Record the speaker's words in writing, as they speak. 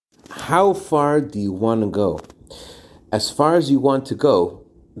How far do you want to go? As far as you want to go,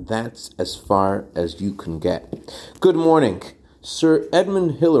 that's as far as you can get. Good morning. Sir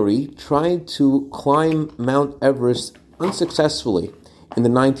Edmund Hillary tried to climb Mount Everest unsuccessfully in the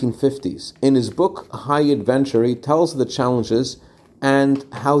 1950s. In his book, High Adventure, he tells of the challenges and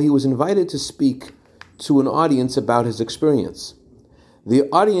how he was invited to speak to an audience about his experience. The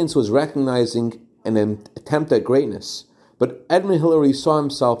audience was recognizing an attempt at greatness, but Edmund Hillary saw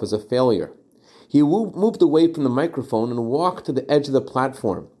himself as a failure. He moved away from the microphone and walked to the edge of the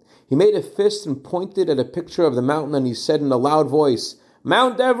platform. He made a fist and pointed at a picture of the mountain, and he said in a loud voice,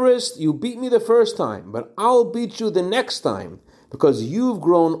 "Mount Everest, you beat me the first time, but I'll beat you the next time, because you've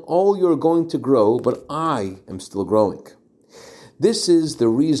grown all you're going to grow, but I am still growing." This is the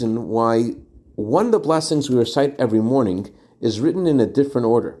reason why one of the blessings we recite every morning is written in a different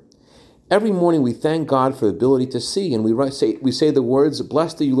order. Every morning we thank God for the ability to see, and we say the words,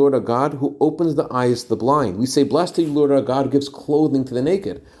 "Blessed are you, Lord our God, who opens the eyes of the blind." We say, "Blessed are you, Lord our God, who gives clothing to the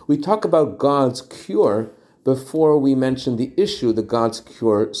naked." We talk about God's cure before we mention the issue that God's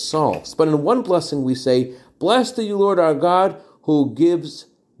cure solves. But in one blessing we say, "Blessed are you, Lord our God, who gives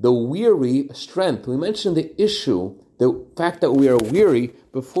the weary strength." We mention the issue, the fact that we are weary,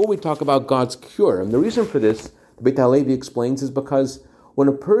 before we talk about God's cure. And the reason for this, the Beit HaLevi explains, is because when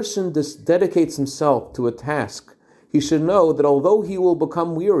a person dedicates himself to a task, he should know that although he will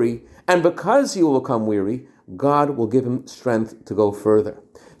become weary, and because he will become weary, God will give him strength to go further.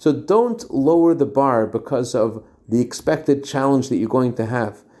 So don't lower the bar because of the expected challenge that you're going to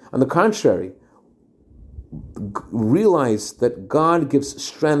have. On the contrary, realize that God gives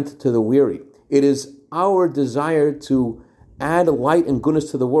strength to the weary. It is our desire to add light and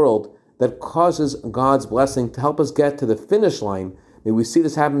goodness to the world that causes God's blessing to help us get to the finish line. May we see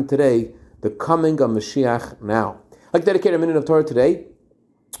this happen today, the coming of Mashiach now. I'd like to dedicate a minute of Torah today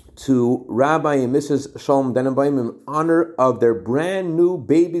to Rabbi and Mrs. Shalom Denenbaum in honor of their brand new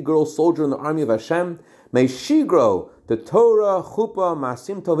baby girl soldier in the army of Hashem. May she grow to Torah, Chuppah,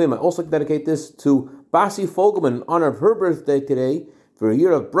 Masim Tovim. I also like to dedicate this to Basi Fogelman in honor of her birthday today for a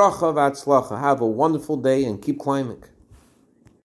year of bracha v'atzlacha. Have a wonderful day and keep climbing.